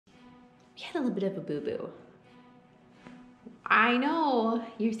we had a little bit of a boo-boo. I know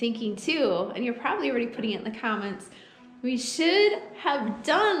you're thinking too, and you're probably already putting it in the comments, we should have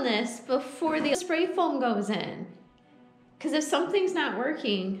done this before the spray foam goes in. Because if something's not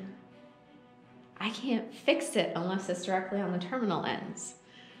working, I can't fix it unless it's directly on the terminal ends.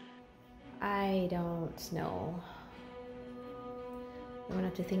 I don't know. I'm gonna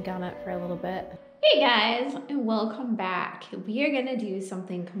have to think on it for a little bit. Hey guys, and welcome back. We are gonna do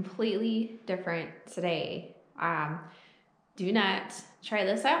something completely different today. Do not try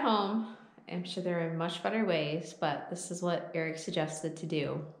this at home. I'm sure there are much better ways, but this is what Eric suggested to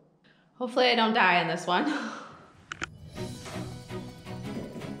do. Hopefully I don't die on this one.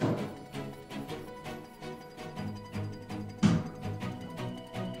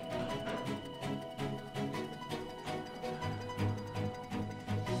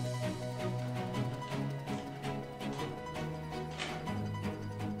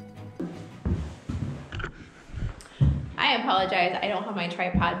 I apologize, I don't have my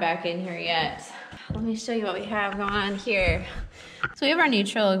tripod back in here yet. Let me show you what we have going on here. So we have our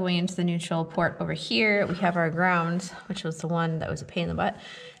neutral going into the neutral port over here. We have our ground, which was the one that was a pain in the butt,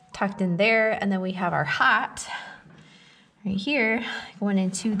 tucked in there. And then we have our hot right here going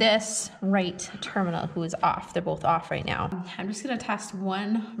into this right terminal, who is off. They're both off right now. I'm just gonna test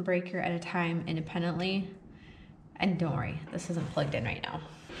one breaker at a time independently. And don't worry, this isn't plugged in right now.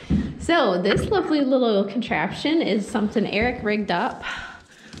 So this lovely little contraption is something Eric rigged up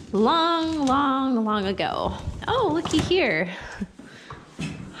long ago. Oh, looky here.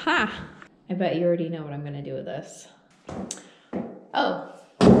 Ha! Huh. I bet you already know what I'm gonna do with this. Oh,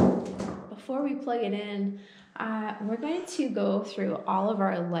 before we plug it in, we're going to go through all of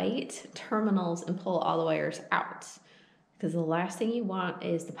our light terminals and pull all the wires out. Because the last thing you want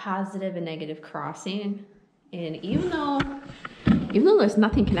is the positive and negative crossing. And even though there's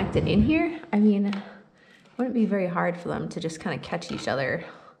nothing connected in here, I mean, it wouldn't be very hard for them to just kind of catch each other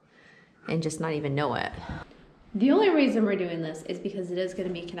and just not even know it. The only reason we're doing this is because it is going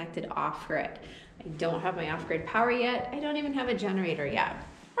to be connected off-grid. I don't have my off-grid power yet. I don't even have a generator yet.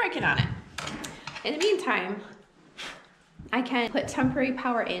 Working on it. In the meantime, I can put temporary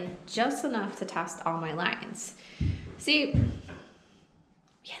power in just enough to test all my lines. See,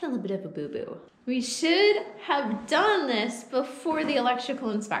 we had a little bit of a boo-boo. We should have done this before the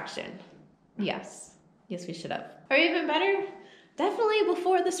electrical inspection. Yes, we should have. Or even better, definitely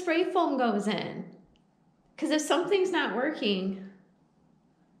before the spray foam goes in. Because if something's not working,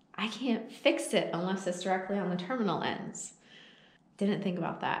 I can't fix it unless it's directly on the terminal ends. Didn't think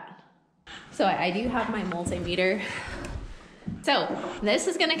about that. So I do have my multimeter. So this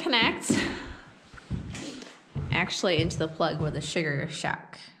is gonna connect actually into the plug where the sugar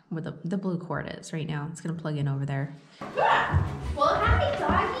shack, where the blue cord is right now. It's gonna plug in over there. Well, hi,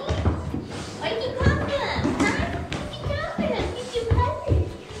 doggy. Why you coming? Huh? You coming? You do puppies.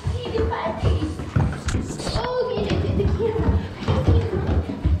 You do puppies. Oh, get it in the camera. What are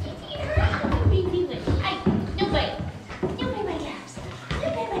you doing? No bite. No bite my gaps. No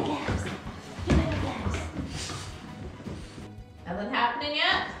bite my gaps. No bite my gaps. Nothing happening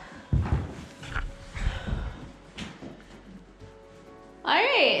yet? All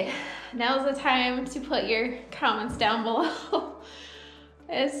right, now's the time to put your comments down below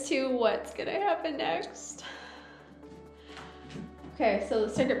as to what's gonna happen next. Okay, so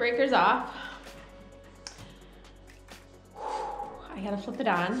the circuit breaker's off. I gotta flip it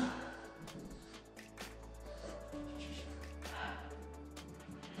on.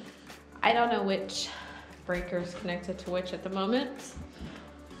 I don't know which breaker's connected to which at the moment.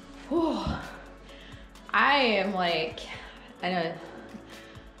 Whew. I am like, I know.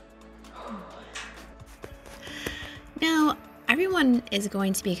 Now, everyone is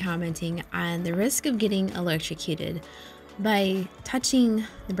going to be commenting on the risk of getting electrocuted by touching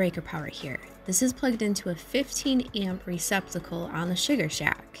the breaker power here. This is plugged into a 15 amp receptacle on the sugar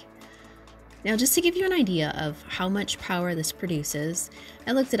shack. Now, just to give you an idea of how much power this produces,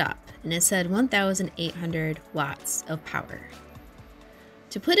 I looked it up and it said 1,800 watts of power.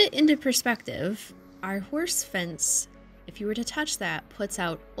 To put it into perspective, our horse fence, if you were to touch that, puts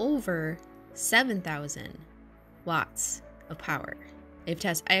out over 7,000 watts of power. I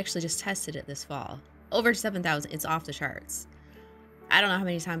actually just tested it this fall. Over 7,000, it's off the charts. I don't know how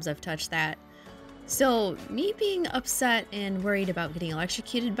many times I've touched that. So me being upset and worried about getting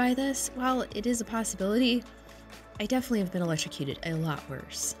electrocuted by this, while it is a possibility, I definitely have been electrocuted a lot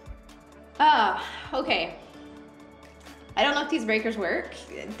worse. Okay. I don't know if these breakers work.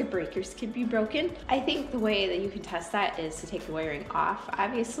 The breakers could be broken. I think the way that you can test that is to take the wiring off,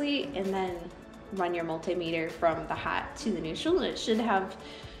 obviously, and then run your multimeter from the hot to the neutral, and it should have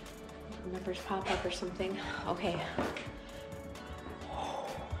numbers pop up or something. Okay.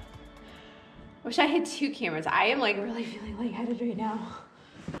 Wish I had 2 cameras. I am like really feeling lightheaded right now.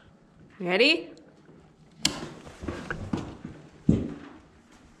 Ready?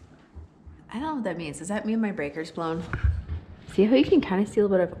 I don't know what that means. Does that mean my breaker's blown? See how you can kind of see a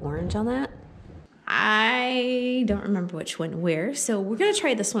little bit of orange on that? I don't remember which one where, so we're gonna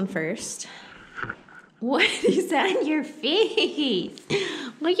try this one first. What is that on your face?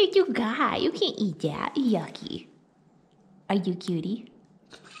 What did you got? You can't eat that. Yucky. Are you cutie?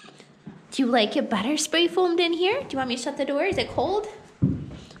 Do you like it butter spray foamed in here? Do you want me to shut the door? Is it cold?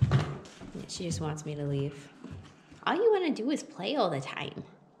 She just wants me to leave. All you want to do is play all the time.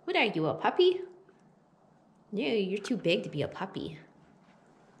 What are you, a puppy? No, you're too big to be a puppy.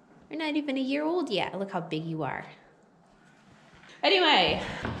 You're not even a year old yet. Look how big you are. Anyway,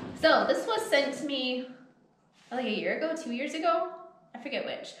 so this was sent to me like a year ago, 2 years ago. I forget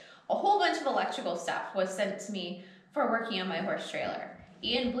which. A whole bunch of electrical stuff was sent to me for working on my horse trailer.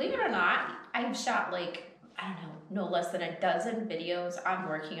 And believe it or not, I've shot like, I don't know, no less than a dozen videos on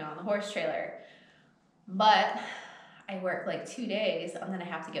working on the horse trailer. But I work like 2 days and then I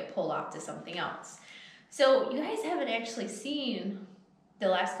have to get pulled off to something else. So you guys haven't actually seen the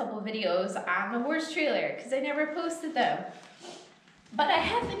last couple of videos on the horse trailer because I never posted them. But I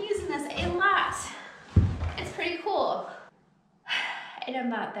have been using this a lot. It's pretty cool. And I'm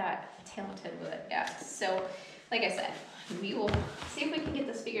not that talented with it yet. So, like I said, we will see if we can get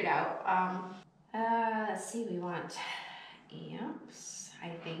this figured out. Let's see, we want amps, I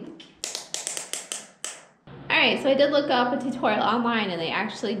think. All right, so I did look up a tutorial online and they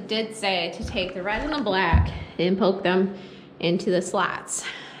actually did say to take the red and the black and poke them into the slots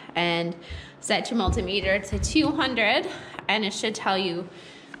and set your multimeter to 200 and it should tell you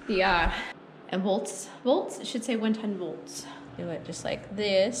the volts, it should say 110 volts. Do it just like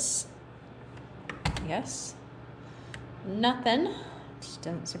this. Yes. Nothing, which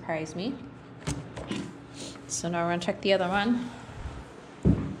doesn't surprise me. So now we're gonna check the other one.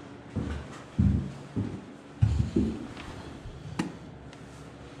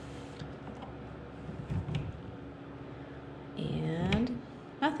 And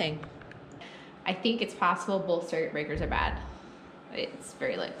nothing. I think it's possible both circuit breakers are bad. It's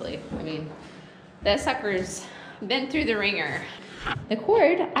very likely. I mean, that sucker's been through the ringer. The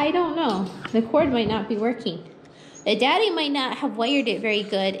cord, I don't know. The cord might not be working. The daddy might not have wired it very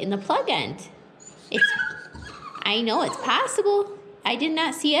good in the plug end. I know it's possible. I did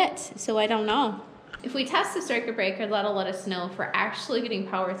not see it, so I don't know. If we test the circuit breaker, that'll let us know if we're actually getting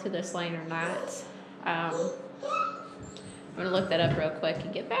power through this line or not. I'm gonna look that up real quick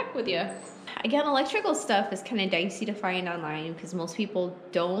and get back with you. Again, electrical stuff is kind of dicey to find online because most people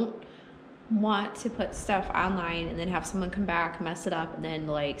don't want to put stuff online and then have someone come back, mess it up, and then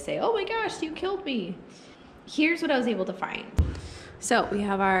like say, oh my gosh, you killed me. Here's what I was able to find. So we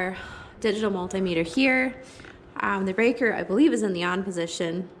have our digital multimeter here. The breaker, I believe, is in the on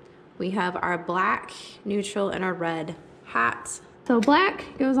position. We have our black, neutral, and our red hot. So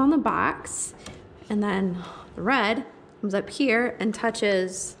black goes on the box, and then the red comes up here and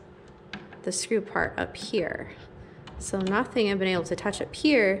touches the screw part up here. So nothing I've been able to touch up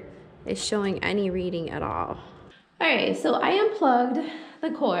here is showing any reading at all. All right, so I unplugged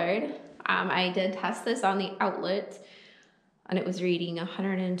the cord. I did test this on the outlet and it was reading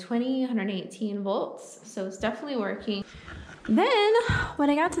 120, 118 volts. So it's definitely working. Then what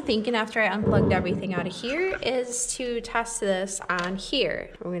I got to thinking after I unplugged everything out of here is to test this on here.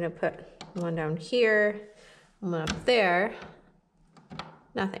 We're gonna put one down here, one up there.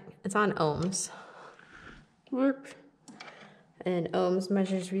 Nothing, it's on ohms. And ohms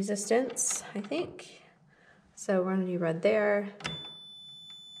measures resistance, I think. So we're gonna do red there.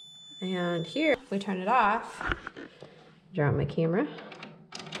 And here, we turn it off, draw out my camera,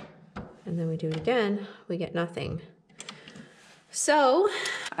 and then we do it again, we get nothing. So,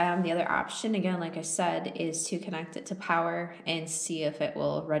 the other option, again, like I said, is to connect it to power and see if it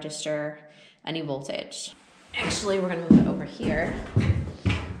will register any voltage. Actually, we're gonna move it over here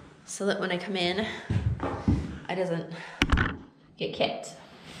so that when I come in, it doesn't get kicked.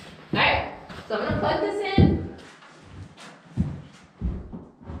 All right, so I'm gonna plug this in.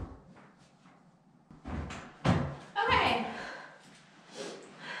 Okay,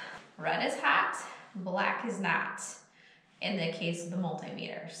 red is hot, black is not, in the case of the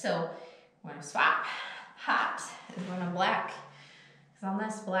multimeter. So we're gonna swap hot and going on black, because on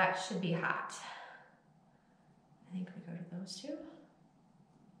this black should be hot. I think we go to those two.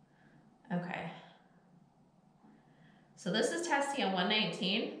 Okay. So this is testing on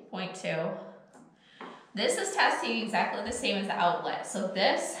 119.2. This is testing exactly the same as the outlet. So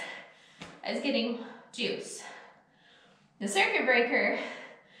this is getting juice. The circuit breaker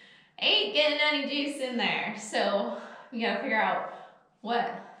ain't getting any juice in there, so we gotta figure out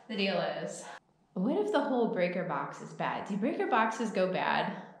what the deal is. What if the whole breaker box is bad? Do breaker boxes go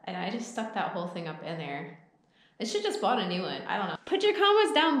bad? And I just stuck that whole thing up in there. I should just bought a new one. I don't know. Put your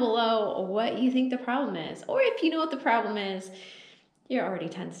comments down below what you think the problem is. Or if you know what the problem is, you're already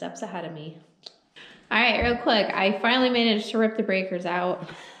 10 steps ahead of me. All right, real quick. I finally managed to rip the breakers out.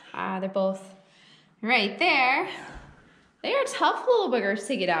 They're both right there. They are tough little boogers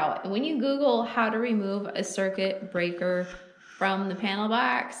to get out. And when you Google how to remove a circuit breaker from the panel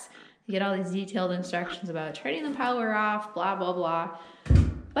box, you get all these detailed instructions about turning the power off, blah, blah, blah.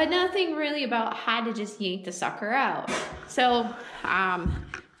 But nothing really about how to just yank the sucker out. So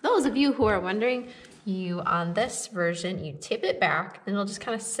those of you who are wondering, you on this version, you tip it back and it'll just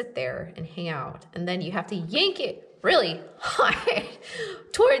kind of sit there and hang out. And then you have to yank it really hard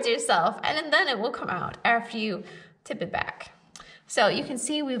towards yourself, and then it will come out after you tip it back. So you can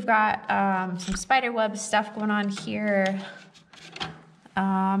see we've got some spider web stuff going on here.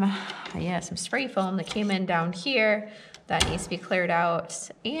 Yeah, some spray foam that came in down here that needs to be cleared out.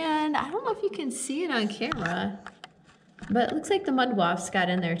 And I don't know if you can see it on camera, but it looks like the mud wasps got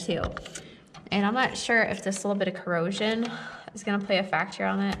in there too. And I'm not sure if this little bit of corrosion is gonna play a factor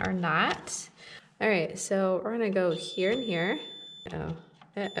on it or not. All right, so we're gonna go here and here.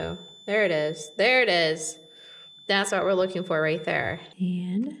 Uh-oh, there it is, there it is. That's what we're looking for right there.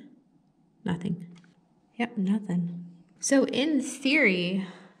 And nothing. Yep, nothing. So in theory,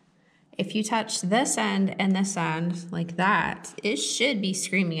 if you touch this end and this end like that, it should be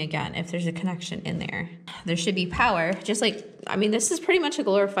screaming again if there's a connection in there. There should be power, just like, I mean, this is pretty much a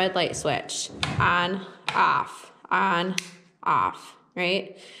glorified light switch. On, off,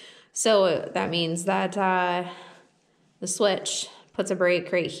 right? So that means that the switch puts a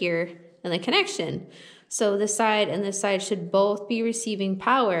break right here in the connection. So this side and this side should both be receiving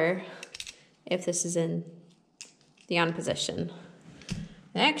power if this is in the on position.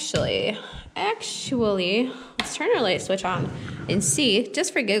 Actually, let's turn our light switch on and see,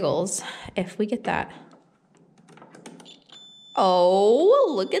 just for giggles, if we get that.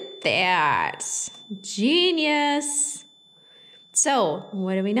 Oh, look at that. Genius. So,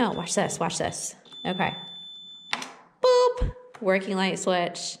 what do we know? Watch this, watch this. Okay. Boop. Working light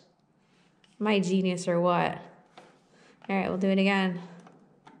switch. Am I a genius or what? All right, we'll do it again.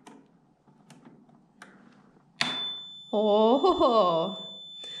 Oh,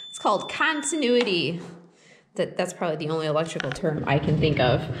 it's called continuity. That's probably the only electrical term I can think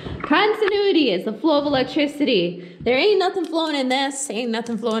of. Continuity is the flow of electricity. There ain't nothing flowing in this, ain't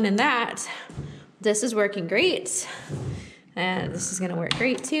nothing flowing in that. This is working great. And this is gonna work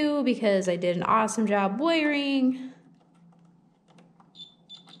great too because I did an awesome job wiring.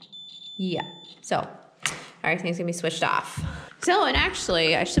 Yeah, so everything's gonna be switched off. So, and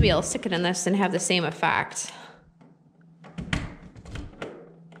actually, I should be able to stick it in this and have the same effect.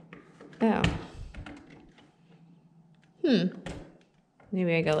 Oh.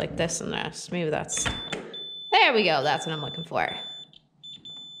 Maybe I go like this and this. Maybe that's, there we go, that's what I'm looking for.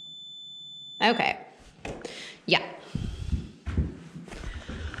 Okay, yeah.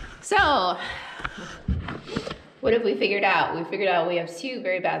 So, what have we figured out? We figured out we have two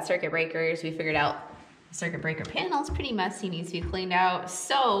very bad circuit breakers. We figured out the circuit breaker panel's pretty messy, needs to be cleaned out.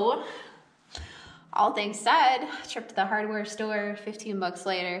 So, all things said, trip to the hardware store, 15 bucks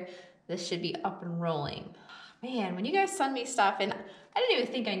later, this should be up and rolling. Man, when you guys send me stuff, and I didn't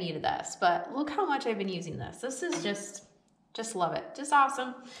even think I needed this, but look how much I've been using this. This is just love it. Just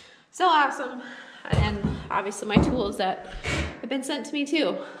awesome. So awesome. And obviously my tools that have been sent to me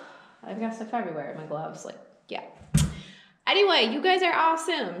too. I've got stuff everywhere, my gloves, like, yeah. Anyway, you guys are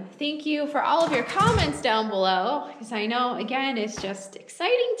awesome. Thank you for all of your comments down below, because I know, again, it's just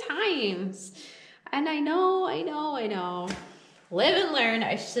exciting times. And I know. Live and learn.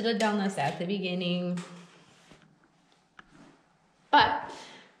 I should have done this at the beginning. But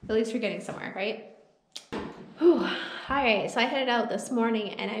at least we're getting somewhere, right? Whew. All right, so I headed out this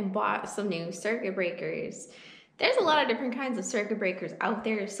morning and I bought some new circuit breakers. There's a lot of different kinds of circuit breakers out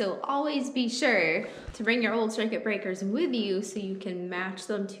there, so always be sure to bring your old circuit breakers with you so you can match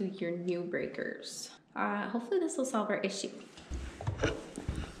them to your new breakers. Hopefully this will solve our issue.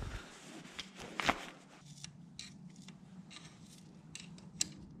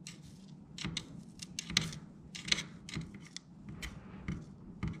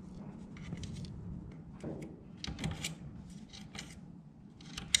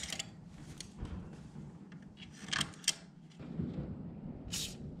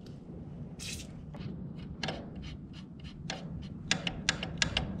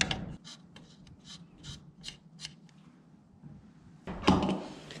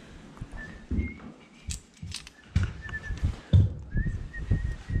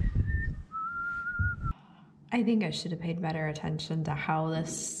 I think I should have paid better attention to how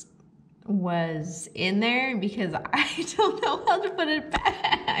this was in there because I don't know how to put it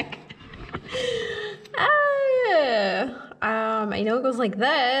back. I know it goes like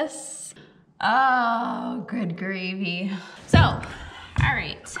this. Oh, good gravy. So, all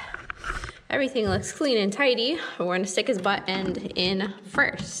right. Everything looks clean and tidy. We're gonna stick his butt end in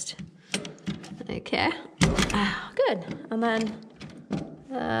first. Okay, good. And then,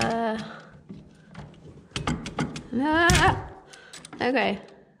 okay,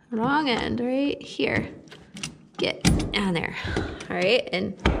 wrong end right here. Get on there. All right,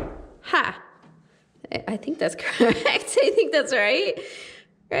 and ha. I think that's correct. I think that's right.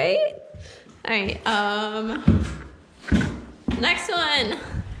 Right? All right, next one,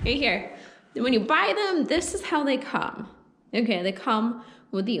 right here. When you buy them, this is how they come. Okay, they come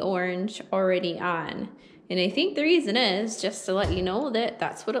with the orange already on. And I think the reason is just to let you know that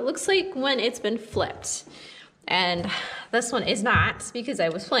that's what it looks like when it's been flipped. And this one is not because I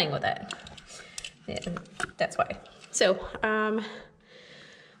was playing with it. Yeah, that's why. So,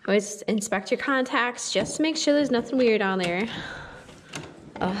 always inspect your contacts just to make sure there's nothing weird on there.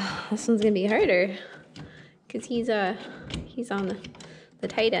 This one's gonna be harder because he's on the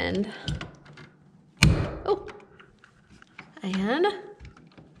tight end. Oh, and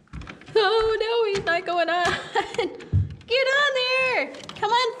oh no, he's not going on. Get on there! Come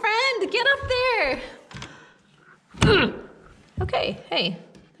on, friend, get up there. Okay, hey,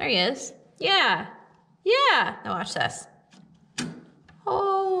 there he is. Yeah, yeah. Now watch this.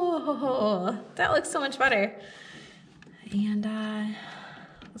 Oh, that looks so much better. And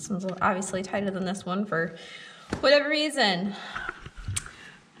this one's obviously tighter than this one for whatever reason.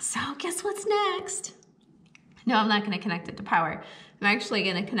 So guess what's next? No, I'm not gonna connect it to power. I'm actually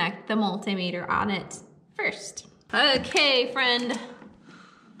gonna connect the multimeter on it first. Okay, friend.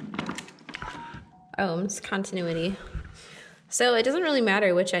 Ohms, continuity. So it doesn't really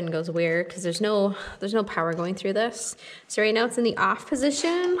matter which end goes where because there's no power going through this. So right now it's in the off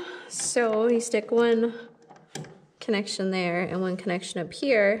position. So you stick one connection there and one connection up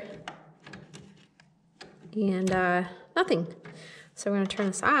here and nothing. So we're gonna turn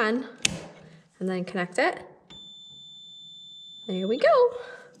this on and then connect it. There we go.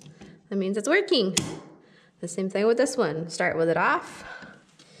 That means it's working. The same thing with this one. Start with it off,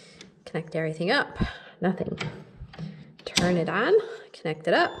 connect everything up, nothing. Turn it on, connect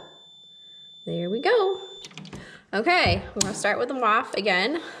it up. There we go. Okay, we're gonna start with them off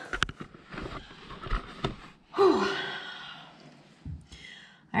again. Whew.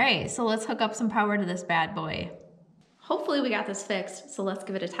 All right, so let's hook up some power to this bad boy. Hopefully we got this fixed, so let's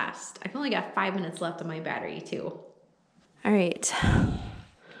give it a test. I've only got 5 minutes left on my battery too. All right,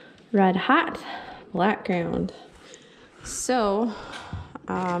 red hot, black ground. So,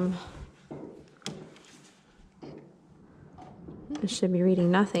 it should be reading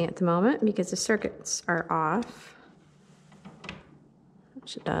nothing at the moment because the circuits are off,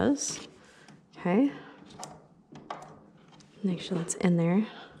 which it does. Okay, make sure that's in there.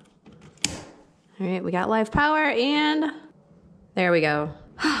 All right, we got live power and there we go.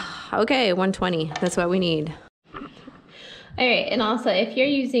 Okay, 120, that's what we need. All right, and also if you're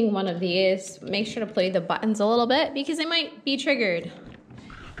using one of these, make sure to play the buttons a little bit because they might be triggered.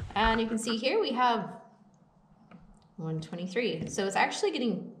 And you can see here we have 123. So it's actually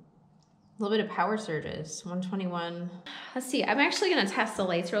getting a little bit of power surges. 121. Let's see, I'm actually gonna test the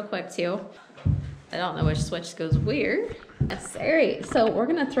lights real quick too. I don't know which switch goes where. Yes, all right, so we're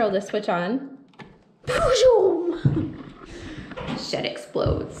gonna throw this switch on. Shit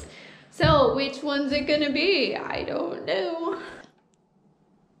explodes. So which one's it gonna be? I don't know.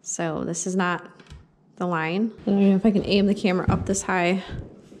 So this is not the line. I don't know if I can aim the camera up this high.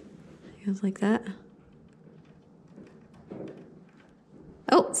 It goes like that.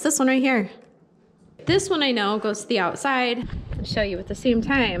 Oh, it's this one right here. This one I know goes to the outside. I'll show you at the same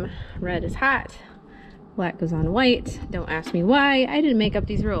time. Red is hot, black goes on white. Don't ask me why, I didn't make up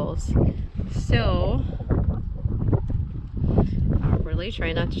these rules. So, awkwardly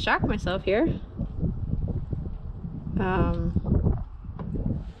try not to shock myself here.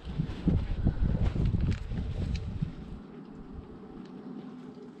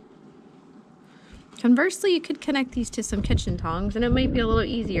 Conversely, you could connect these to some kitchen tongs and it might be a little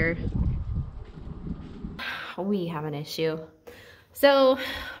easier. We have an issue. So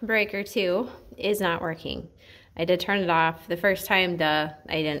breaker 2 is not working. I did turn it off the first time, I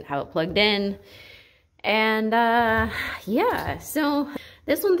didn't have it plugged in. And yeah, so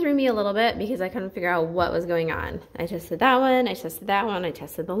this one threw me a little bit because I couldn't figure out what was going on. I tested that one, I tested that one, I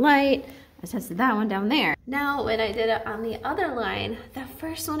tested the light, I tested that one down there. Now, when I did it on the other line, the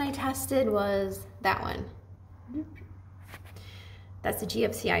first one I tested was that one. That's the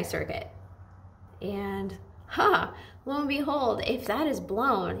GFCI circuit. And lo and behold, if that is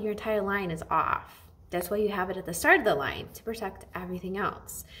blown, your entire line is off. That's why you have it at the start of the line, to protect everything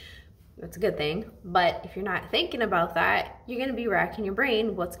else. That's a good thing, but if you're not thinking about that, you're gonna be racking your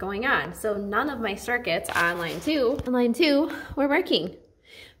brain what's going on. So none of my circuits on line two were working.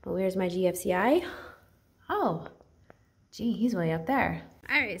 But where's my GFCI? Oh, gee, he's way up there.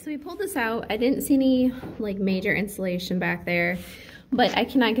 All right, so we pulled this out. I didn't see any like major installation back there, but I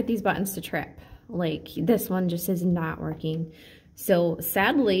cannot get these buttons to trip. Like this one just is not working. So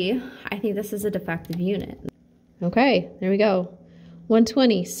sadly, I think this is a defective unit. Okay, there we go.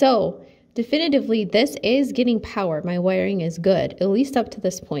 120. So definitively, this is getting power. My wiring is good, at least up to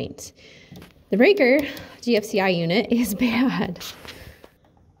this point. The breaker GFCI unit is bad.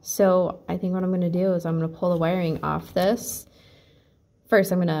 So I think what I'm gonna do is I'm gonna pull the wiring off this.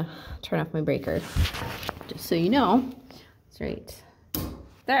 First, I'm gonna turn off my breaker. Just so you know, it's right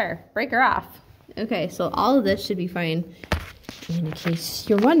there, breaker off. Okay, so all of this should be fine. And in case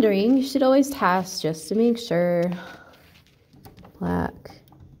you're wondering, you should always test just to make sure. Black,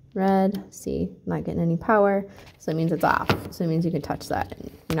 red, see, I'm not getting any power, so it means it's off. So it means you can touch that and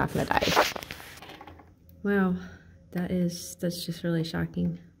you're not gonna die. Wow, that's just really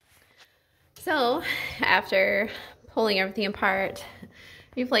shocking. So after pulling everything apart,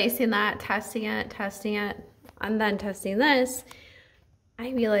 replacing that, testing it, and then testing this,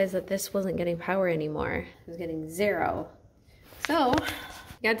 I realized that this wasn't getting power anymore. It was getting 0. So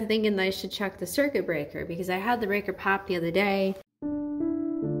I got to thinking that I should check the circuit breaker because I had the breaker pop the other day.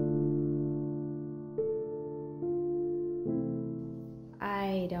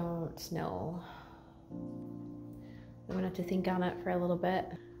 I don't know. I'm gonna have to think on it for a little bit.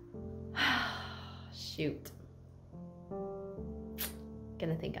 Shoot.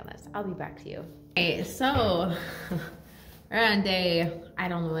 Gonna think on this. I'll be back to you. Okay, so we're on day, I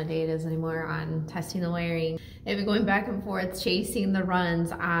don't know what day it is anymore, on testing the wiring. I've been going back and forth chasing the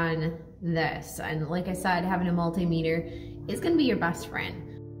runs on this. And like I said, having a multimeter is gonna be your best friend.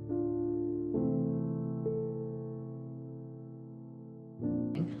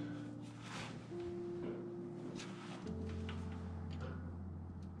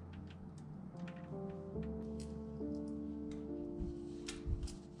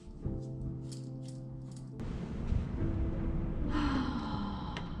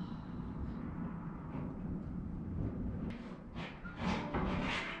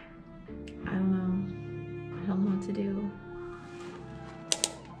 I don't know what to do.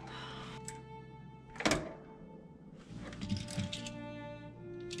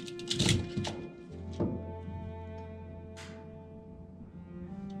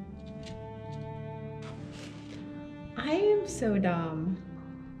 I am so dumb.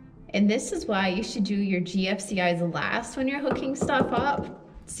 And this is why you should do your GFCIs last when you're hooking stuff up,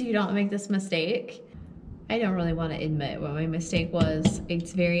 so you don't make this mistake. I don't really want to admit what my mistake was.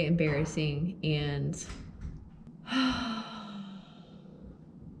 It's very embarrassing and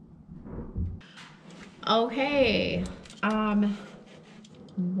okay.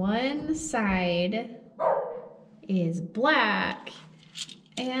 One side is black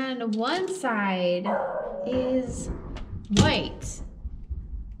and one side is white.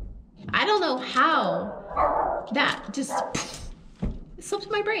 I don't know how that just slipped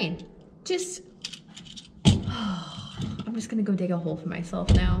my brain. I'm just gonna go dig a hole for myself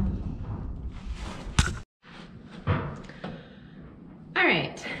now. All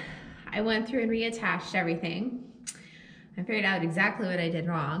right, I went through and reattached everything. I figured out exactly what I did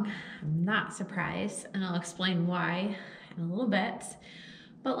wrong. I'm not surprised, and I'll explain why in a little bit.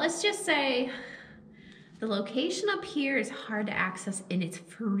 But let's just say the location up here is hard to access and it's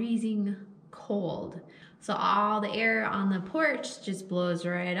freezing cold. So all the air on the porch just blows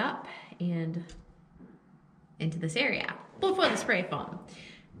right up and into this area before the spray foam.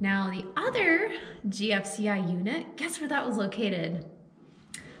 Now the other GFCI unit, guess where that was located?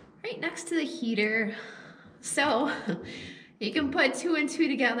 Right next to the heater. So you can put 2 and 2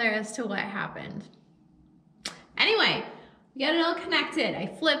 together as to what happened. Anyway, we got it all connected. I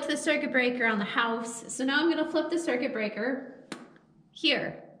flipped the circuit breaker on the house. So now I'm gonna flip the circuit breaker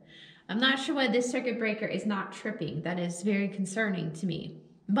here. I'm not sure why this circuit breaker is not tripping. That is very concerning to me.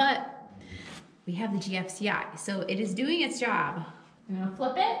 But we have the GFCI, so it is doing its job. I'm gonna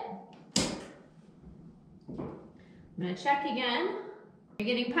flip it. I'm gonna check again. You're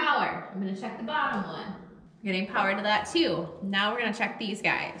getting power. I'm gonna check the bottom one. You're getting power to that too. Now we're gonna check these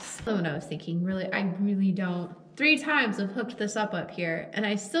guys. That's what I was thinking. Really, I really don't. 3 times I've hooked this up here and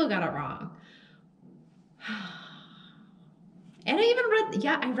I still got it wrong. And I even read,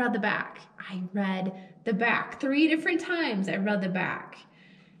 yeah, I read the back. I read the back. 3 different times I read the back.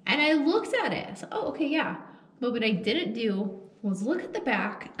 And I looked at it. I said, oh, okay, yeah. But what I didn't do was look at the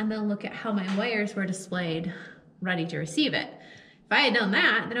back and then look at how my wires were displayed ready to receive it. If I had done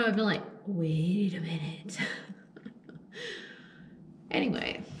that, then I would have been like, wait a minute.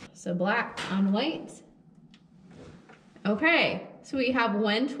 Anyway, so black on white. Okay, so we have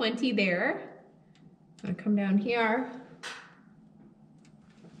 120 there. I'm gonna come down here.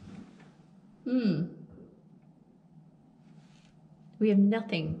 We have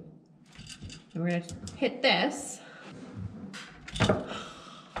nothing. And we're gonna hit this.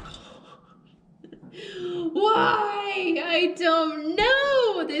 Why? I don't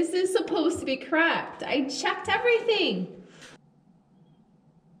know. This is supposed to be correct. I checked everything.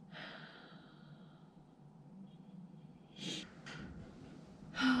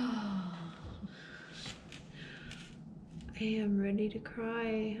 I am ready to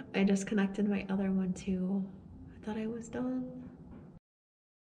cry. I disconnected my other one too. I thought I was done.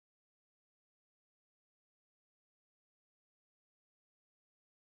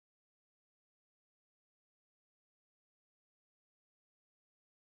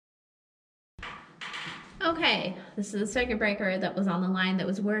 Okay, this is the circuit breaker that was on the line that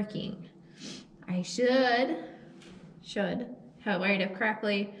was working. I should have it wired up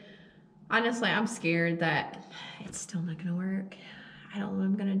correctly. Honestly, I'm scared that it's still not gonna work. I don't know what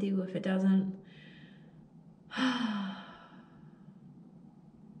I'm gonna do if it doesn't. I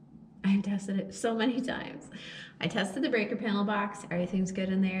have tested it so many times. I tested the breaker panel box, everything's good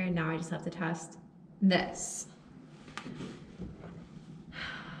in there, and now I just have to test this.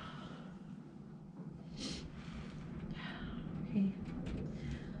 Okay.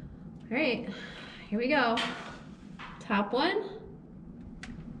 All right, here we go. Top one.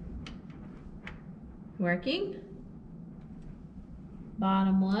 Working.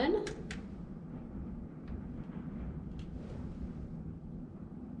 Bottom one.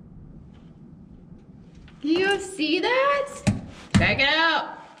 Do you see that? Check it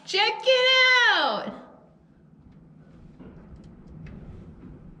out. Check it out.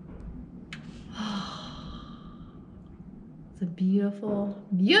 It's a beautiful,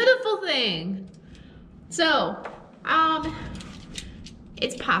 beautiful thing. So,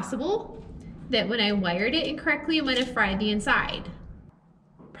 it's possible that when I wired it incorrectly, it might have fried the inside.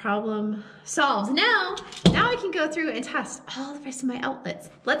 Problem solved. Now I can go through and test all the rest of my outlets.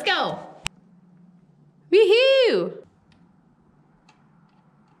 Let's go. Woohoo!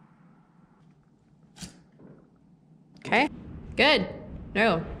 Okay, good.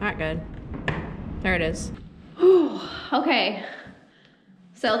 No, not good. There it is. Okay,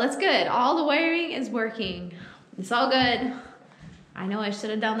 so that's good. All the wiring is working. It's all good. I know I should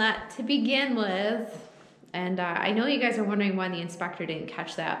have done that to begin with. And I know you guys are wondering why the inspector didn't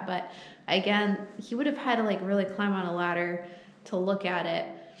catch that, but again, he would have had to like really climb on a ladder to look at it.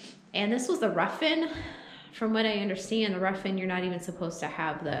 And this was the rough-in. From what I understand, the rough-in, you're not even supposed to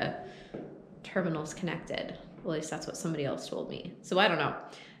have the terminals connected. At least that's what somebody else told me. So I don't know.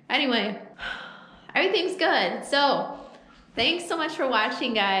 Anyway, everything's good. So thanks so much for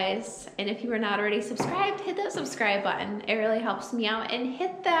watching, guys. And if you are not already subscribed, hit that subscribe button. It really helps me out. And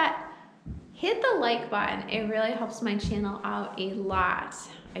hit the like button. It really helps my channel out a lot.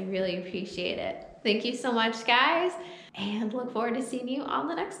 I really appreciate it. Thank you so much, guys. And look forward to seeing you on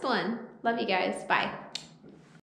the next one. Love you guys. Bye.